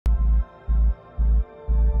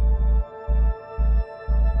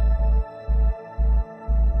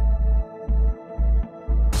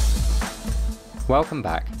Welcome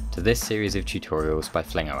back to this series of tutorials by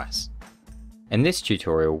FlingOS. In this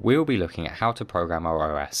tutorial we will be looking at how to program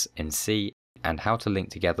our OS in C and how to link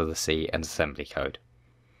together the C and assembly code.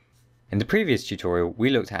 In the previous tutorial we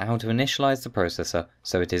looked at how to initialize the processor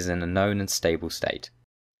so it is in a known and stable state.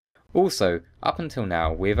 Also, up until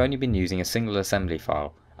now we have only been using a single assembly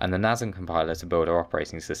file and the NASM compiler to build our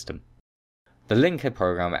operating system. The linker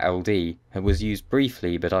program LD was used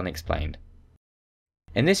briefly but unexplained.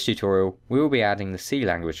 In this tutorial we will be adding the C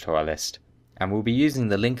language to our list, and we'll be using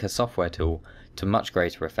the linker software tool to much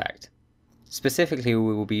greater effect. Specifically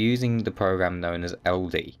we will be using the program known as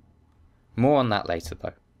LD. More on that later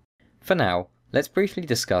though. For now, let's briefly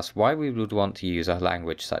discuss why we would want to use a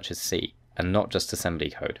language such as C, and not just assembly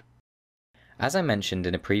code. As I mentioned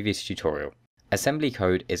in a previous tutorial, assembly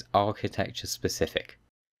code is architecture specific,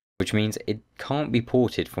 which means it can't be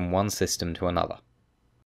ported from one system to another.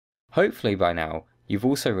 Hopefully by now, you've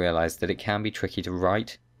also realized that it can be tricky to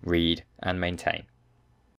write, read, and maintain.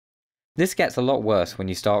 This gets a lot worse when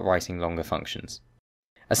you start writing longer functions.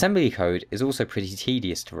 Assembly code is also pretty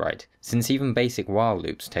tedious to write, since even basic while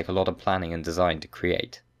loops take a lot of planning and design to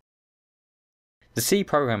create. The C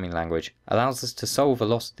programming language allows us to solve a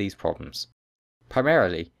lot of these problems.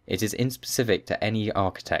 Primarily, it is inspecific to any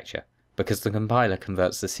architecture, because the compiler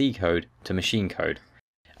converts the C code to machine code,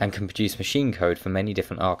 and can produce machine code for many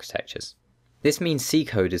different architectures. This means C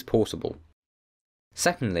code is portable.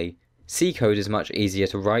 Secondly, C code is much easier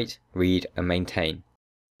to write, read, and maintain.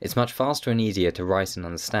 It's much faster and easier to write and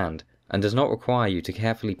understand, and does not require you to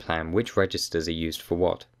carefully plan which registers are used for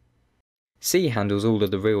what. C handles all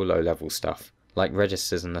of the real low-level stuff, like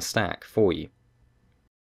registers and the stack, for you.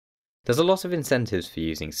 There's a lot of incentives for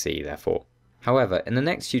using C, therefore. However, in the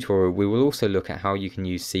next tutorial we will also look at how you can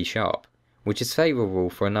use C#, which is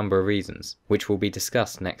favourable for a number of reasons, which will be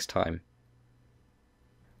discussed next time.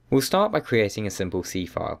 We'll start by creating a simple C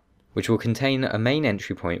file, which will contain a main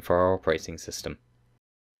entry point for our operating system.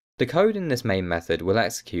 The code in this main method will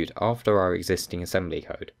execute after our existing assembly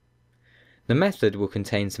code. The method will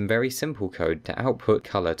contain some very simple code to output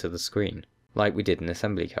colour to the screen, like we did in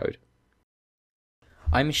assembly code.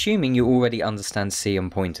 I'm assuming you already understand C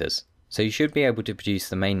and pointers, so you should be able to produce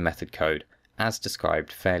the main method code, as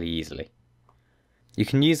described, fairly easily. You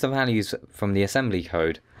can use the values from the assembly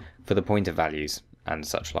code for the pointer values, and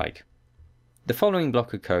such like. The following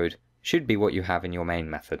block of code should be what you have in your main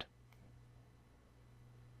method.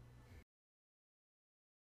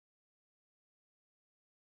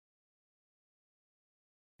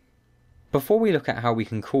 Before we look at how we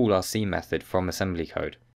can call our C method from assembly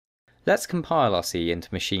code, let's compile our C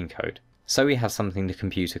into machine code, so we have something the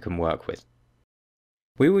computer can work with.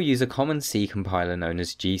 We will use a common C compiler known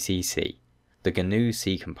as GCC, the GNU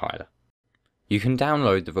C compiler. You can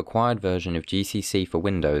download the required version of GCC for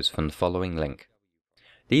Windows from the following link.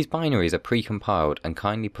 These binaries are pre-compiled and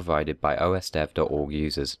kindly provided by osdev.org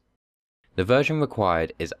users. The version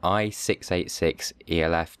required is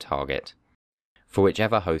i686ELF target, for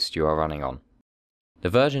whichever host you are running on. The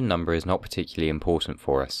version number is not particularly important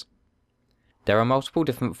for us. There are multiple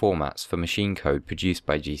different formats for machine code produced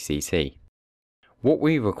by GCC. What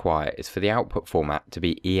we require is for the output format to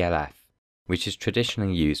be ELF, which is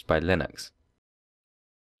traditionally used by Linux.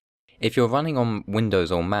 If you're running on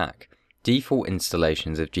Windows or Mac, default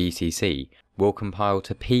installations of GCC will compile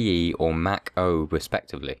to PE or Mac-O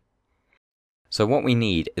respectively. So what we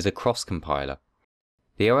need is a cross-compiler.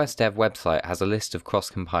 The OSDev website has a list of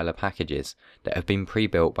cross-compiler packages that have been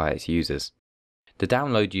pre-built by its users. The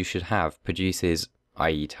download you should have produces,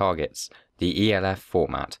 i.e. targets, the ELF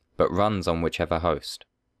format, but runs on whichever host.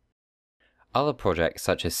 Other projects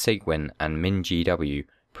such as Cygwin and MinGW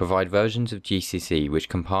provide versions of GCC which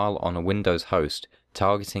compile on a Windows host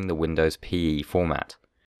targeting the Windows PE format.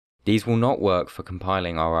 These will not work for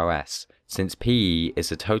compiling our OS, since PE is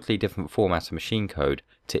a totally different format of machine code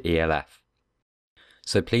to ELF.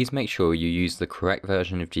 So please make sure you use the correct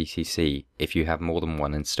version of GCC if you have more than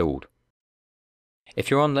one installed. If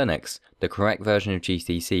you're on Linux, the correct version of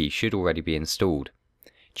GCC should already be installed.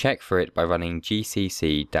 Check for it by running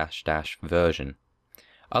gcc-version.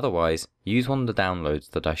 Otherwise, use one of the downloads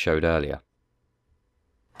that I showed earlier.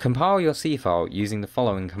 Compile your C file using the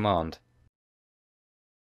following command.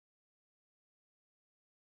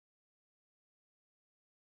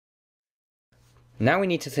 Now we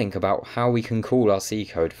need to think about how we can call our C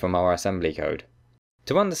code from our assembly code.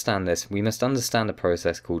 To understand this, we must understand a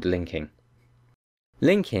process called linking.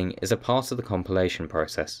 Linking is a part of the compilation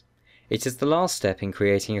process. It is the last step in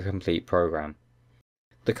creating a complete program.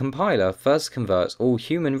 The compiler first converts all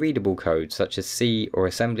human-readable code such as C or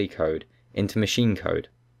assembly code into machine code.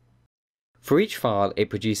 For each file, it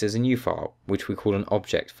produces a new file, which we call an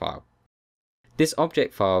object file. This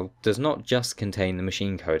object file does not just contain the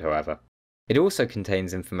machine code, however. It also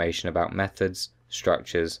contains information about methods,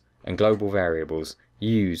 structures, and global variables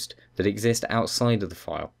used that exist outside of the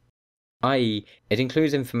file, i.e., it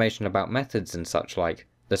includes information about methods and such like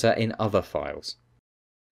that are in other files.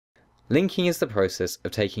 Linking is the process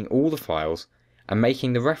of taking all the files and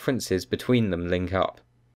making the references between them link up.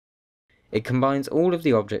 It combines all of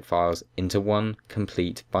the object files into one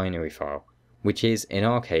complete binary file, which is, in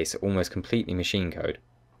our case, almost completely machine code.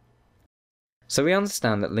 So we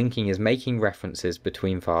understand that linking is making references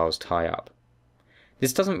between files tie up.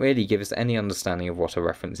 This doesn't really give us any understanding of what a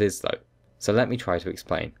reference is though, so let me try to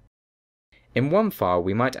explain. In one file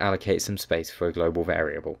we might allocate some space for a global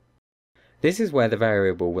variable. This is where the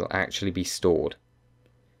variable will actually be stored.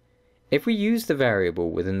 If we use the variable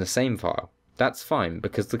within the same file, that's fine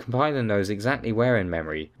because the compiler knows exactly where in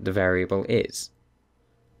memory the variable is.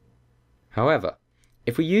 However,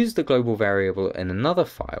 if we use the global variable in another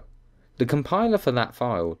file, the compiler for that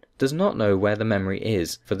file does not know where the memory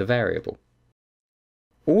is for the variable.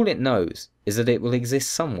 All it knows is that it will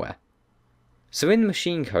exist somewhere. So in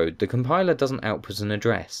machine code, the compiler doesn't output an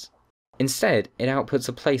address. Instead, it outputs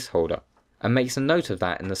a placeholder, and makes a note of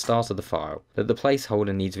that in the start of the file, that the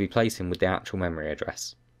placeholder needs to be placed in with the actual memory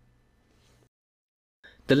address.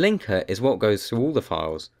 The linker is what goes through all the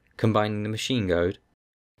files, combining the machine code,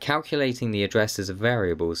 calculating the addresses of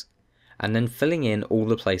variables, and then filling in all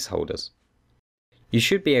the placeholders. You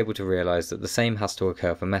should be able to realize that the same has to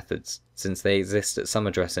occur for methods, since they exist at some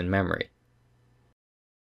address in memory.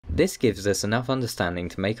 This gives us enough understanding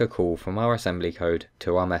to make a call from our assembly code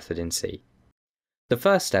to our method in C. The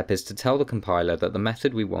first step is to tell the compiler that the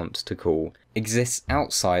method we want to call exists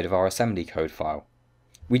outside of our assembly code file.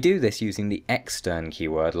 We do this using the extern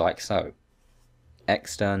keyword like so.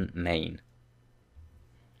 Extern main.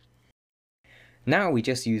 Now we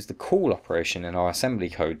just use the call operation in our assembly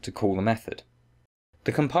code to call the method.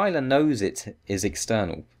 The compiler knows it is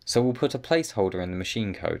external, so we'll put a placeholder in the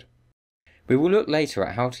machine code. We will look later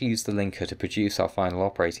at how to use the linker to produce our final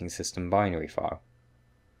operating system binary file.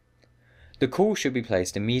 The call should be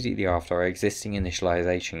placed immediately after our existing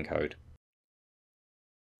initialization code.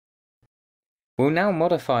 We'll now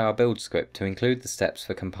modify our build script to include the steps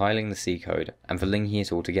for compiling the C code and for linking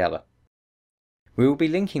it all together. We will be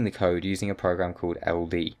linking the code using a program called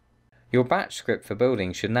LD. Your batch script for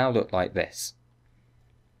building should now look like this.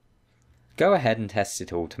 Go ahead and test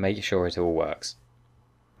it all to make sure it all works,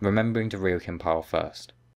 remembering to recompile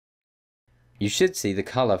first. You should see the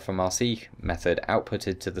color from our C method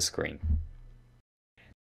outputted to the screen.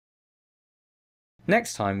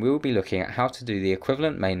 Next time we will be looking at how to do the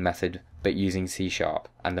equivalent main method but using C#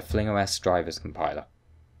 and the FlingOS drivers compiler.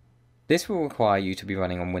 This will require you to be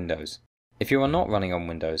running on Windows. If you are not running on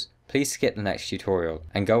Windows, please skip the next tutorial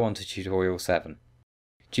and go on to Tutorial 7.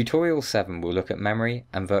 Tutorial 7 will look at memory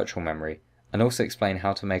and virtual memory and also explain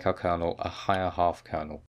how to make our kernel a higher half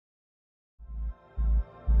kernel.